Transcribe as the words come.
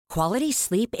Quality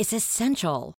sleep is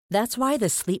essential. That's why the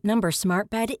Sleep Number Smart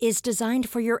Bed is designed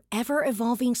for your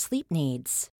ever-evolving sleep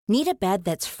needs. Need a bed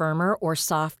that's firmer or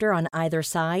softer on either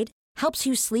side? Helps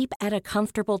you sleep at a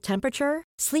comfortable temperature?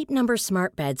 Sleep Number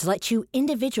Smart Beds let you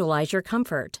individualize your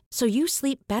comfort, so you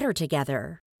sleep better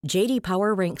together. J.D.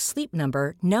 Power ranks Sleep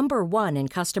Number number 1 in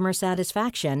customer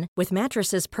satisfaction with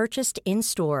mattresses purchased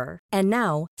in-store. And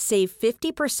now, save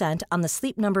 50% on the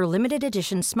Sleep Number Limited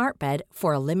Edition Smart Bed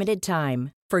for a limited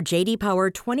time. For J.D. Power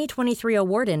 2023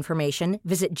 award information,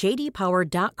 visit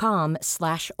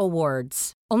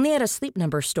jdpower.com/awards. Only at a Sleep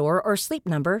Number store or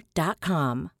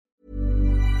sleepnumber.com.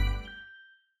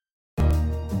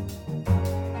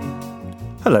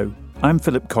 Hello, I'm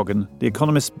Philip Coggan, The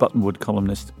Economist's Buttonwood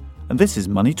columnist, and this is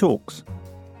Money Talks.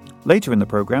 Later in the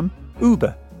programme,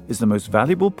 Uber is the most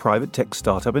valuable private tech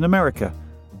startup in America,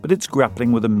 but it's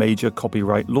grappling with a major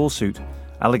copyright lawsuit,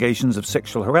 allegations of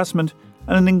sexual harassment,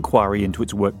 and an inquiry into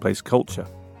its workplace culture.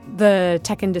 The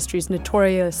tech industry is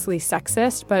notoriously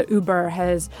sexist, but Uber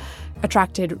has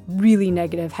attracted really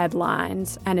negative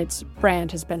headlines, and its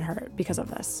brand has been hurt because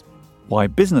of this. Why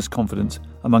business confidence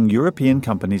among European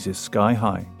companies is sky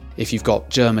high. If you've got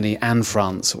Germany and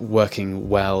France working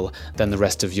well, then the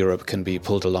rest of Europe can be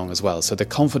pulled along as well. So the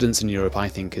confidence in Europe, I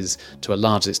think, is to a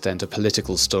large extent a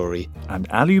political story. And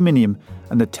aluminium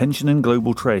and the tension in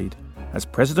global trade, as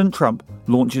President Trump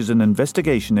launches an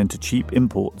investigation into cheap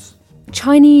imports.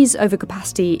 Chinese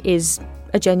overcapacity is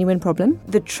a genuine problem.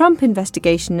 The Trump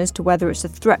investigation as to whether it's a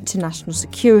threat to national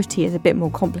security is a bit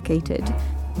more complicated.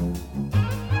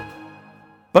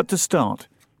 But to start,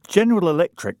 General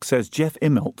Electric says Jeff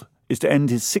Immelt is to end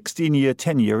his 16-year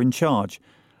tenure in charge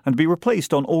and be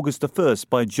replaced on August the 1st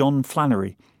by John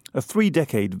Flannery, a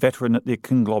 3-decade veteran at the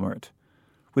conglomerate.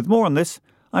 With more on this,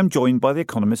 I'm joined by The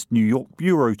Economist New York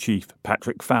bureau chief,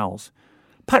 Patrick Fowles.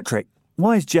 Patrick,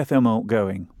 why is Jeff Immelt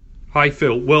going? Hi,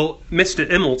 Phil. Well, Mr.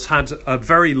 Immelt's had a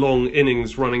very long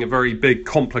innings running a very big,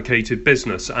 complicated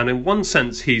business, and in one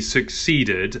sense he's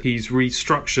succeeded. He's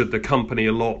restructured the company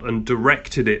a lot and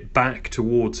directed it back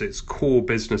towards its core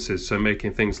businesses, so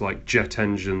making things like jet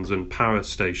engines and power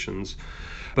stations.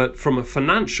 But from a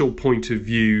financial point of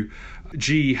view,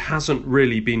 GE hasn't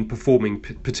really been performing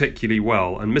particularly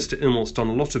well, and Mr. Immelt's done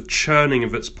a lot of churning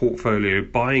of its portfolio,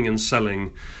 buying and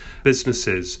selling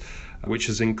businesses, which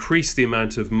has increased the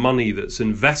amount of money that's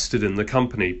invested in the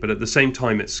company, but at the same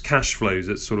time its cash flows,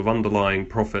 its sort of underlying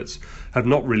profits, have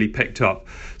not really picked up.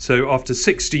 So after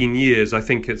 16 years, I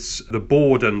think it's the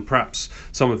board and perhaps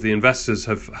some of the investors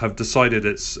have decided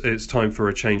it's time for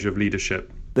a change of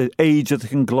leadership. The age of the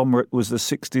conglomerate was the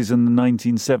 60s and the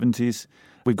 1970s.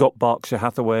 We've got Berkshire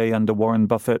Hathaway under Warren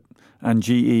Buffett and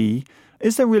GE.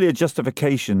 Is there really a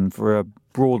justification for a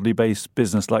broadly based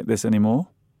business like this anymore?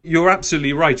 You're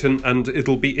absolutely right, and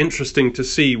it'll be interesting to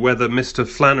see whether Mr.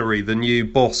 Flannery, the new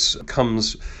boss,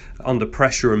 comes under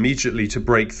pressure immediately to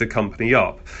break the company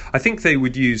up. I think they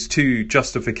would use two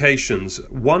justifications.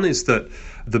 One is that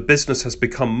the business has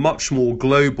become much more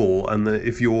global, and that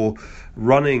if you're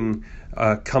running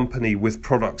a company with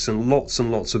products in lots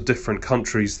and lots of different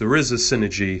countries, there is a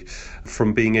synergy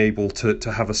from being able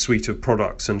to have a suite of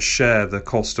products and share the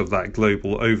cost of that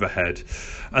global overhead.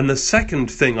 And the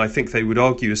second thing I think they would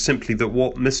argue is simply that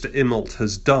what Mr. Immelt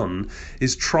has done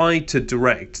is try to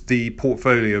direct the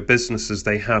portfolio of businesses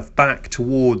they have back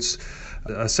towards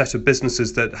a set of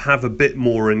businesses that have a bit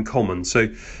more in common. So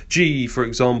GE, for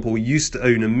example, used to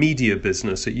own a media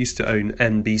business. It used to own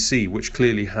NBC, which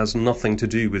clearly has nothing to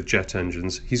do with jet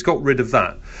engines. He's got rid of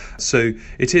that. So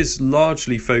it is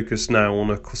largely focused now on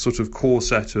a sort of core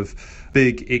set of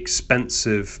big,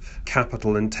 expensive,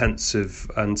 capital-intensive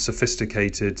and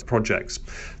sophisticated projects.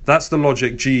 That's the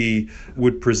logic GE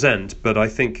would present, but I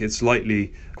think it's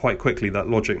likely quite quickly that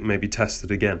logic may be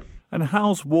tested again. And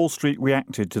how's Wall Street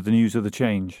reacted to the news of the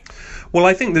change? Well,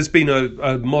 I think there's been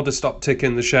a modest uptick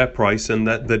in the share price, and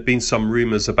that there'd been some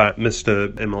rumours about Mr.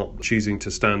 Immelt choosing to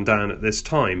stand down at this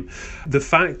time. The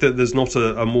fact that there's not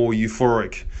a more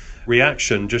euphoric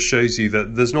reaction just shows you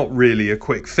that there's not really a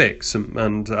quick fix,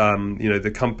 and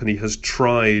the company has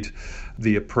tried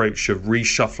the approach of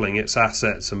reshuffling its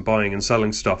assets and buying and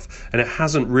selling stuff, and it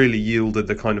hasn't really yielded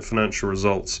the kind of financial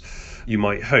results you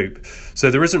might hope. So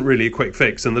there isn't really a quick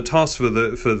fix, and the task for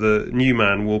the new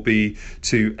man will be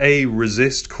to A,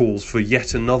 resist calls for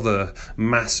yet another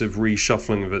massive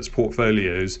reshuffling of its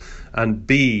portfolios, and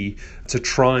B, to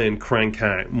try and crank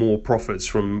out more profits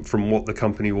from what the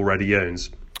company already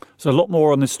owns. So a lot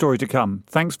more on this story to come.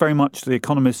 Thanks very much to The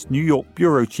Economist New York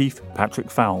bureau chief Patrick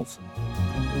Fowles.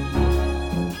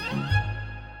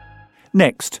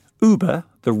 Next, Uber,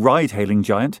 the ride-hailing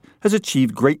giant, has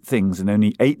achieved great things in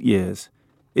only 8 years.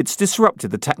 It's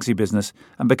disrupted the taxi business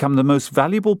and become the most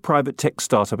valuable private tech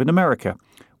startup in America,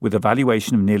 with a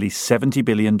valuation of nearly $70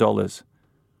 billion.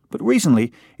 But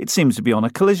recently, it seems to be on a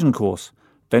collision course,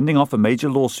 fending off a major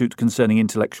lawsuit concerning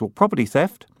intellectual property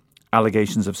theft,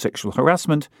 allegations of sexual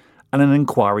harassment, and an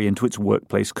inquiry into its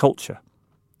workplace culture.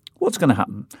 What's going to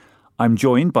happen? I'm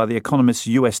joined by The Economist's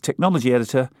US technology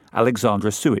editor,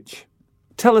 Alexandra Suich.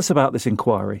 Tell us about this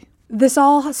inquiry. This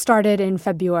all started in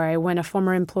February when a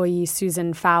former employee,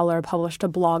 Susan Fowler, published a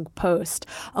blog post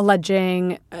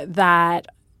alleging that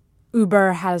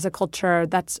Uber has a culture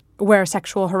that's where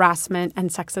sexual harassment and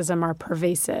sexism are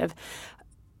pervasive.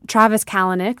 Travis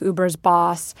Kalanick, Uber's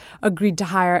boss, agreed to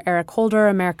hire Eric Holder,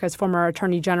 America's former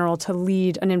attorney general, to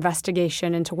lead an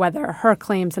investigation into whether her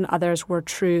claims and others were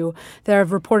true. There have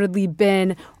reportedly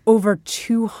been over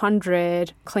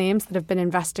 200 claims that have been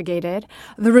investigated.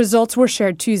 The results were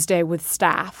shared Tuesday with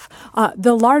staff.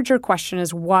 The larger question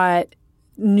is what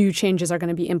new changes are going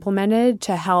to be implemented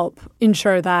to help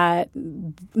ensure that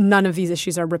none of these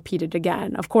issues are repeated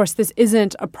again. Of course, this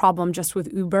isn't a problem just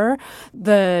with Uber.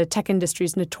 The tech industry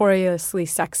is notoriously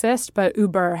sexist, but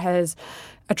Uber has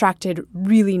attracted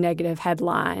really negative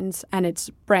headlines, and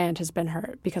its brand has been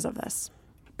hurt because of this.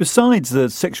 Besides the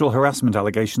sexual harassment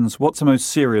allegations, what's the most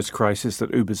serious crisis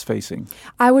that Uber's facing?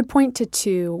 I would point to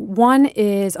two. One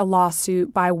is a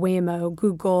lawsuit by Waymo,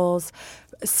 Google's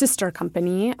sister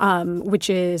company, which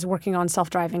is working on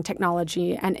self-driving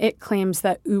technology, and it claims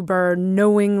that Uber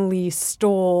knowingly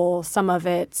stole some of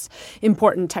its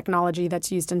important technology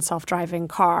that's used in self-driving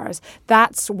cars.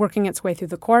 That's working its way through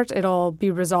the court. It'll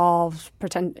be resolved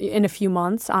in a few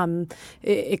months.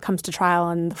 It comes to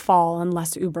trial in the fall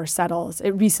unless Uber settles.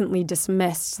 It recently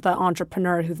dismissed the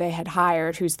entrepreneur who they had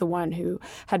hired, who's the one who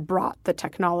had brought the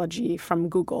technology from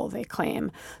Google, they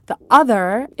claim. The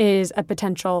other is a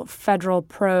potential federal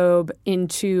probe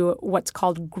into what's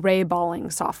called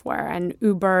grayballing software. And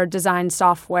Uber designed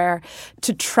software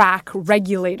to track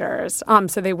regulators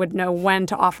so they would know when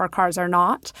to offer cars or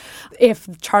not.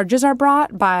 If charges are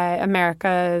brought by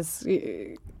America's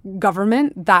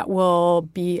government, that will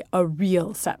be a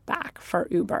real setback for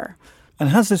Uber. And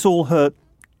has this all hurt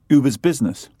Uber's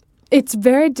business? It's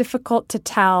very difficult to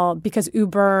tell because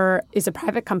Uber is a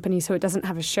private company, so it doesn't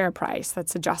have a share price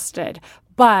that's adjusted.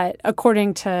 But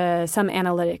according to some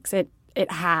analytics,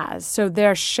 it has. So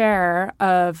their share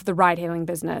of the ride-hailing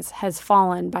business has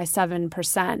fallen by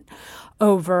 7%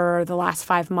 over the last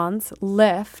 5 months.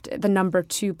 Lyft, the number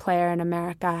 2 player in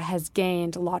America, has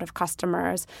gained a lot of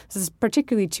customers. This is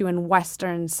particularly true in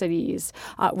Western cities,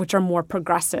 which are more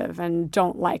progressive and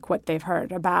don't like what they've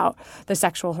heard about the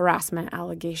sexual harassment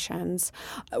allegations.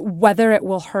 Whether it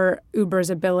will hurt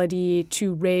Uber's ability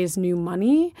to raise new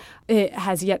money, it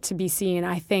has yet to be seen.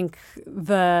 I think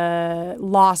the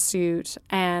lawsuit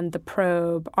and the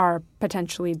probe are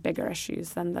potentially bigger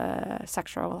issues than the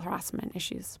sexual harassment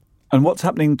issues. And what's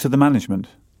happening to the management?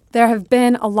 There have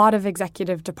been a lot of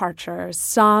executive departures,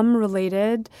 some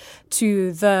related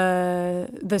to the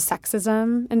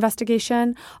sexism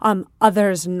investigation,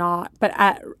 others not. But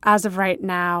as of right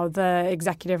now, the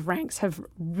executive ranks have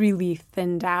really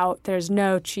thinned out. There's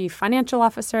no chief financial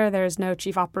officer. There's no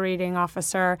chief operating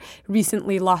officer.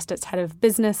 Recently lost its head of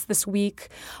business this week.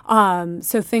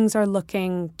 So things are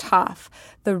looking tough.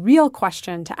 The real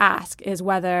question to ask is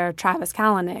whether Travis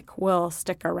Kalanick will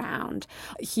stick around.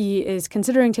 He is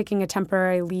considering taking a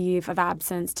temporary leave of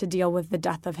absence to deal with the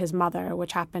death of his mother,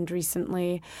 which happened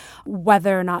recently.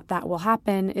 Whether or not that will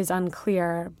happen is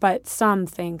unclear, but some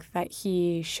think that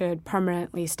he should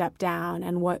permanently step down,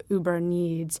 and what Uber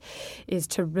needs is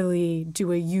to really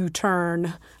do a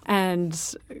U-turn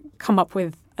and come up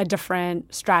with a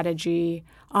different strategy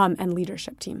and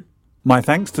leadership team. My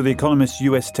thanks to The Economist's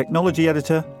US technology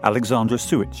editor, Alexandra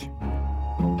Suich.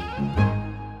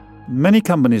 Many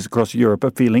companies across Europe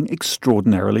are feeling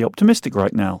extraordinarily optimistic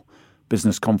right now.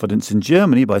 Business confidence in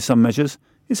Germany, by some measures,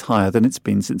 is higher than it's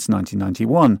been since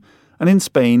 1991. And in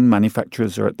Spain,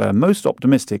 manufacturers are at their most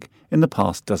optimistic in the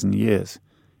past dozen years.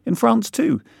 In France,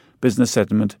 too, business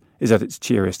sentiment is at its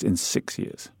cheeriest in 6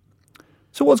 years.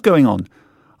 So what's going on?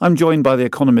 I'm joined by The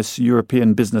Economist's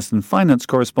European business and finance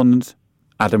correspondent,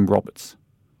 Adam Roberts.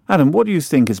 Adam, what do you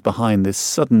think is behind this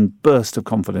sudden burst of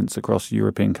confidence across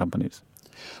European companies?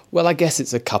 Well, I guess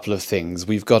it's a couple of things.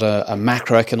 We've got a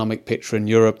macroeconomic picture in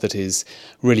Europe that is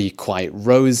really quite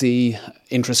rosy.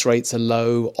 Interest rates are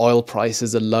low, oil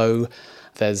prices are low,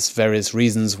 There's various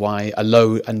reasons why a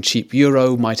low and cheap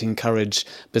euro might encourage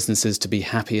businesses to be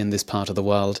happy in this part of the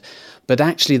world. But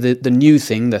actually the new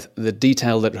thing, the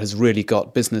detail that has really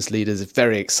got business leaders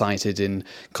very excited in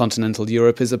continental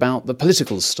Europe is about the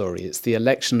political story. It's the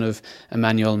election of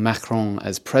Emmanuel Macron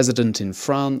as president in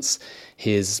France.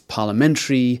 His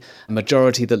parliamentary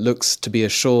majority that looks to be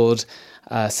assured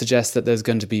suggests that there's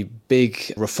going to be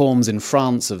big reforms in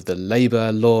France of the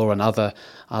labour law and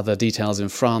other details in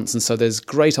France. And so there's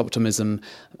great optimism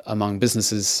among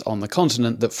businesses on the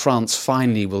continent that France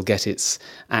finally will get its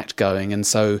act going. And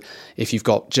so if you've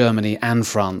got Germany and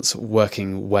France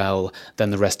working well,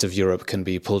 then the rest of Europe can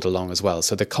be pulled along as well.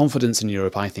 So the confidence in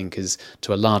Europe, I think, is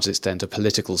to a large extent a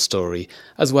political story,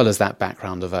 as well as that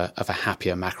background of a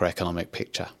happier macroeconomic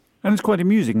picture. And it's quite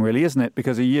amusing, really, isn't it?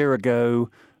 Because a year ago,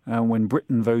 when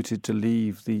Britain voted to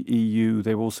leave the EU,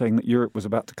 they were all saying that Europe was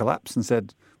about to collapse and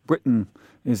said Britain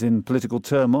is in political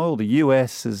turmoil. The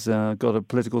US has got a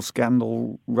political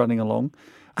scandal running along.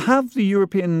 Have the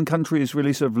European countries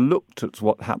really sort of looked at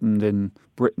what happened in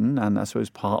Britain and I suppose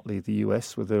partly the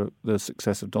US with the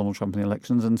success of Donald Trump in the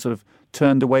elections and sort of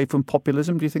turned away from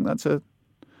populism? Do you think that's a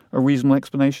reasonable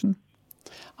explanation?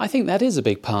 I think that is a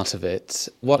big part of it.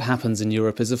 What happens in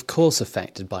Europe is, of course,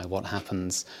 affected by what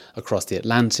happens across the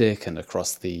Atlantic and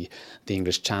across the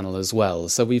English Channel as well.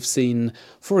 So we've seen,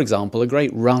 for example, a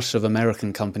great rush of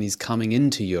American companies coming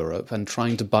into Europe and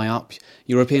trying to buy up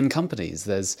European companies.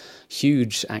 There's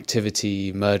huge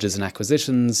activity, mergers and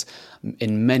acquisitions.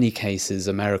 In many cases,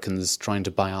 Americans trying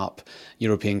to buy up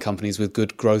European companies with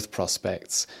good growth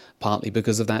prospects, partly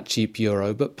because of that cheap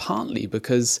euro, but partly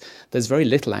because there's very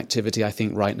little activity, I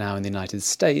think, right now in the United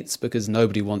States because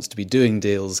nobody wants to be doing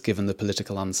deals given the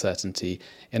political uncertainty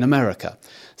in America.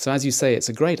 So as you say, it's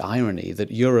a great irony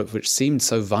that Europe, which seemed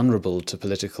so vulnerable to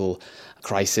political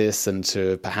crisis and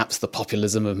to perhaps the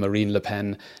populism of Marine Le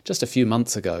Pen just a few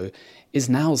months ago, is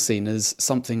now seen as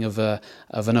something of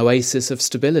an oasis of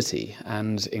stability.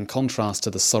 And in contrast to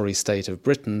the sorry state of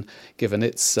Britain, given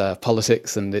its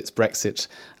politics and its Brexit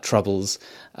troubles,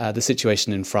 the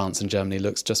situation in France and Germany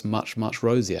looks just much, much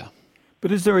rosier.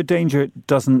 But is there a danger it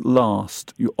doesn't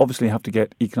last? You obviously have to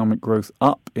get economic growth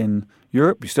up in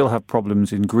Europe. You still have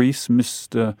problems in Greece.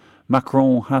 Mr.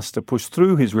 Macron has to push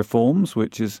through his reforms,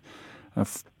 which is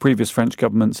previous French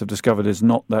governments have discovered is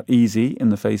not that easy in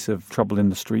the face of trouble in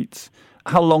the streets.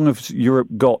 How long has Europe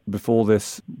got before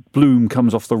this bloom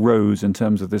comes off the rose in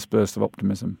terms of this burst of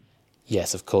optimism?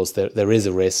 Yes, of course, there is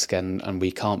a risk and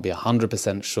we can't be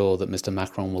 100% sure that Mr.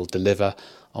 Macron will deliver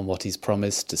on what he's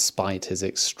promised despite his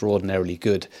extraordinarily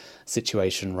good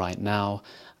situation right now.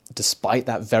 Despite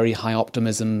that very high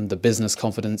optimism, the business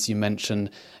confidence you mentioned,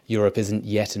 Europe isn't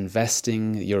yet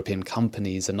investing. European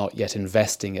companies are not yet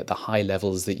investing at the high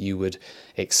levels that you would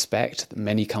expect.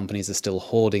 Many companies are still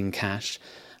hoarding cash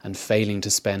and failing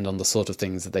to spend on the sort of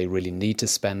things that they really need to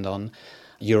spend on.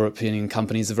 European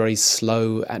companies are very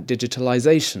slow at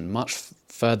digitalization, much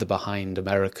further behind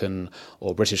American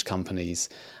or British companies.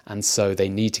 And so they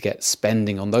need to get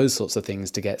spending on those sorts of things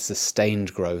to get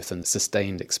sustained growth and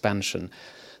sustained expansion.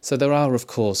 So there are, of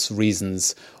course,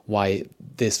 reasons why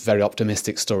this very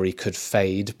optimistic story could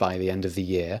fade by the end of the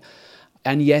year.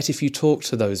 And yet, if you talk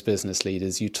to those business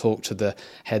leaders, you talk to the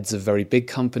heads of very big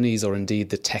companies or indeed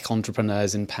the tech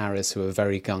entrepreneurs in Paris who are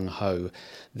very gung-ho,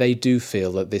 they do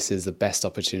feel that this is the best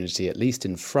opportunity, at least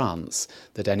in France,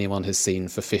 that anyone has seen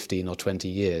for 15 or 20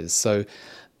 years. So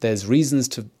there's reasons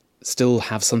to still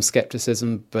have some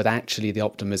skepticism, but actually the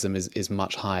optimism is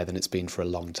much higher than it's been for a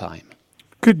long time.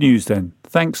 Good news then.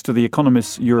 Thanks to The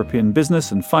Economist's European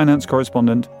business and finance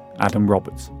correspondent, Adam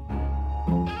Roberts.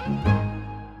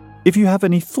 If you have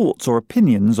any thoughts or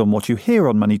opinions on what you hear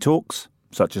on Money Talks,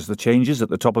 such as the changes at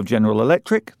the top of General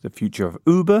Electric, the future of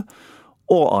Uber,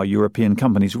 or are European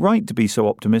companies right to be so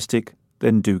optimistic,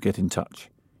 then do get in touch.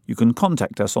 You can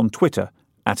contact us on Twitter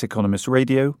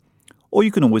 @EconomistRadio, or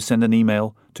you can always send an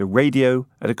email to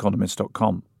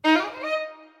radio@economist.com.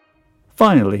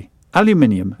 Finally,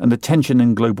 aluminium and the tension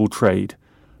in global trade.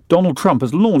 Donald Trump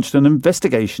has launched an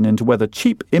investigation into whether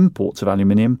cheap imports of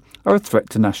aluminium are a threat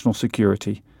to national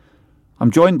security. I'm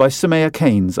joined by Soumaya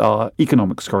Keynes, our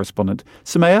economics correspondent.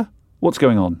 Soumaya, what's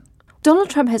going on? Donald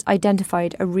Trump has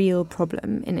identified a real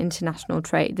problem in international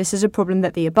trade. This is a problem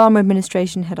that the Obama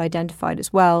administration had identified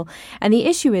as well. And the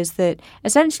issue is that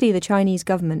essentially the Chinese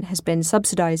government has been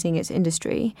subsidizing its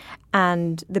industry.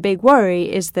 And the big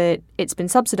worry is that it's been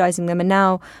subsidizing them and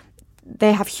now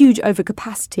they have huge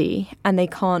overcapacity and they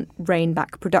can't rein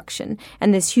back production.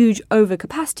 And this huge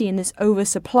overcapacity and this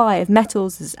oversupply of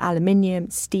metals, as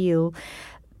aluminium, steel,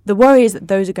 the worry is that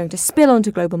those are going to spill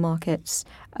onto global markets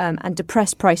and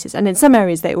depress prices. And in some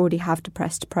areas, they already have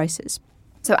depressed prices.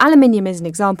 So aluminium is an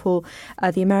example.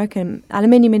 The American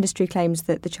aluminium industry claims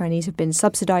that the Chinese have been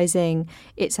subsidizing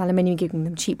its aluminium, giving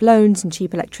them cheap loans and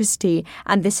cheap electricity,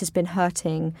 and this has been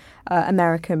hurting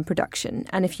American production.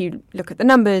 And if you look at the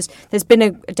numbers, there's been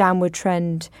a downward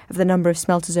trend of the number of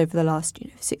smelters over the last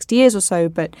 60 years or so,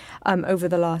 but over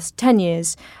the last 10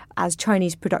 years, as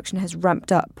Chinese production has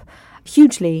ramped up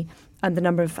hugely, and the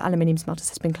number of aluminium smelters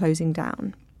has been closing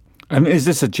down. And is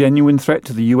this a genuine threat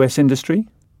to the US industry?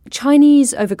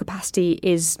 Chinese overcapacity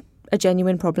is a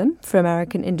genuine problem for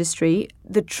American industry.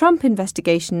 The Trump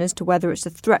investigation as to whether it's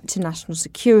a threat to national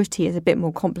security is a bit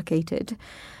more complicated.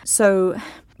 So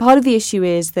part of the issue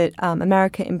is that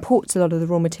America imports a lot of the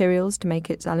raw materials to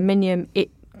make its aluminium. It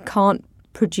can't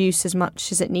produce as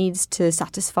much as it needs to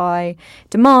satisfy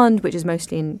demand, which is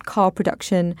mostly in car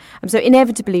production. So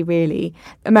inevitably, really,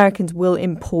 Americans will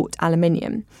import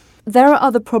aluminium. There are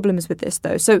other problems with this,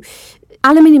 though. So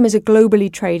aluminium is a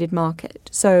globally traded market,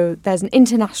 so there's an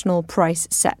international price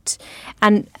set.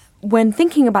 And when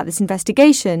thinking about this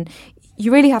investigation,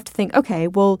 you really have to think, okay,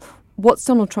 well, what's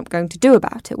Donald Trump going to do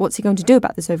about it? What's he going to do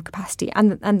about this overcapacity?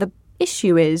 And the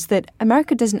issue is that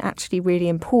America doesn't actually really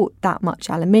import that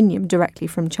much aluminium directly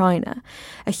from China.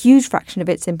 A huge fraction of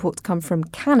its imports come from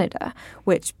Canada,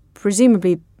 which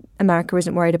presumably America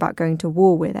isn't worried about going to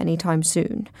war with anytime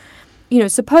soon.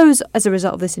 Suppose as a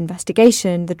result of this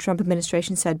investigation, the Trump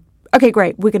administration said, okay,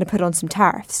 great, we're going to put on some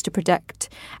tariffs to protect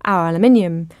our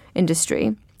aluminium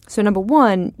industry. So number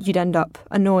one, you'd end up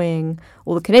annoying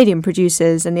all the Canadian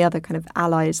producers and the other kind of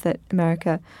allies that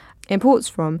America imports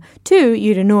from. Two,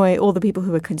 you'd annoy all the people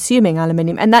who are consuming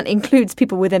aluminium, and that includes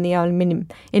people within the aluminium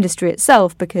industry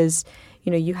itself, because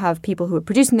you have people who are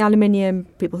producing the aluminium,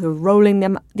 people who are rolling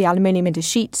the aluminium into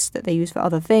sheets that they use for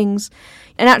other things.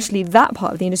 And actually, that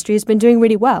part of the industry has been doing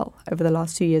really well over the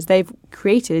last 2 years. They've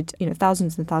created,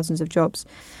 thousands and thousands of jobs.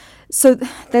 So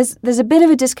there's a bit of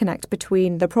a disconnect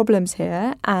between the problems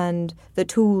here and the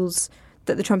tools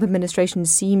that the Trump administration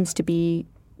seems to be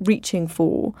reaching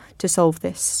for to solve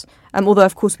this. Although,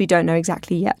 of course, we don't know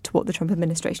exactly yet what the Trump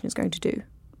administration is going to do.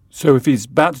 So if he's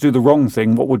about to do the wrong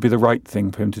thing, what would be the right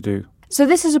thing for him to do? So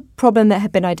this is a problem that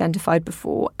had been identified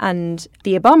before, and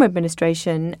the Obama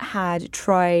administration had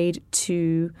tried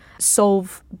to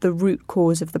solve the root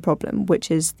cause of the problem,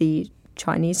 which is the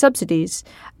Chinese subsidies.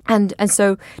 And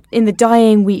so in the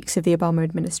dying weeks of the Obama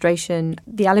administration,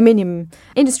 the aluminium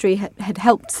industry had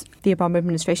helped the Obama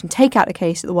administration take out a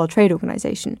case at the World Trade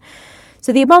Organization.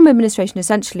 So the Obama administration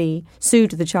essentially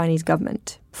sued the Chinese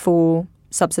government for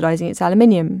subsidizing its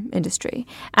aluminium industry.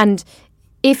 And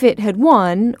if it had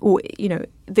won, or,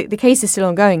 the case is still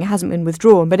ongoing, it hasn't been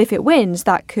withdrawn, but if it wins,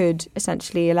 that could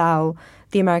essentially allow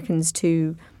the Americans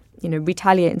to,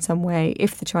 retaliate in some way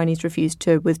if the Chinese refuse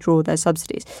to withdraw their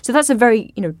subsidies. So that's a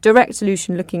very, direct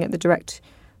solution looking at the direct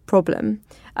problem.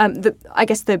 I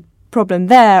guess the problem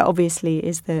there, obviously,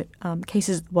 is that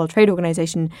cases at the World Trade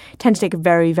Organization tend to take a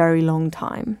very, very long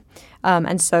time.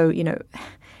 And so,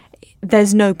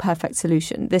 there's no perfect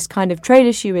solution. This kind of trade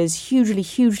issue is hugely,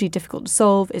 hugely difficult to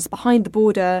solve. It's behind the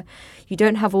border. You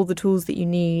don't have all the tools that you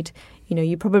need.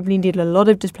 You probably need a lot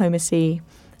of diplomacy.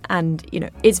 And,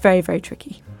 it's very, very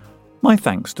tricky. My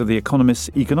thanks to The Economist's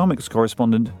economics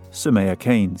correspondent, Soumaya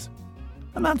Keynes.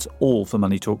 And that's all for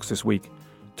Money Talks this week.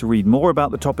 To read more about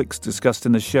the topics discussed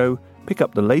in the show, pick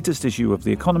up the latest issue of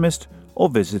The Economist or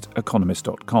visit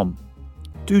economist.com.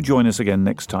 Do join us again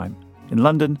next time. In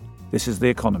London, this is The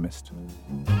Economist.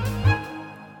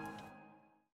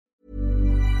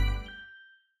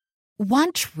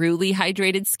 Want truly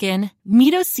hydrated skin?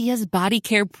 Meet Osea's Body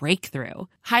Care Breakthrough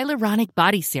Hyaluronic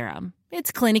Body Serum.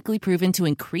 It's clinically proven to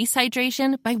increase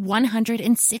hydration by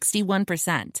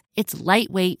 161%. It's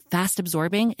lightweight,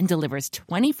 fast-absorbing, and delivers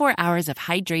 24 hours of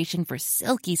hydration for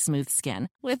silky smooth skin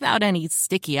without any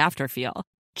sticky afterfeel.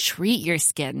 Treat your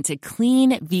skin to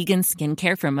clean, vegan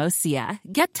skincare from Osea.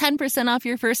 Get 10% off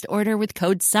your first order with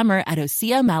code SUMMER at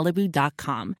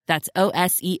OseaMalibu.com. That's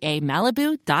OSEA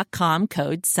Malibu.com,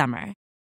 code SUMMER.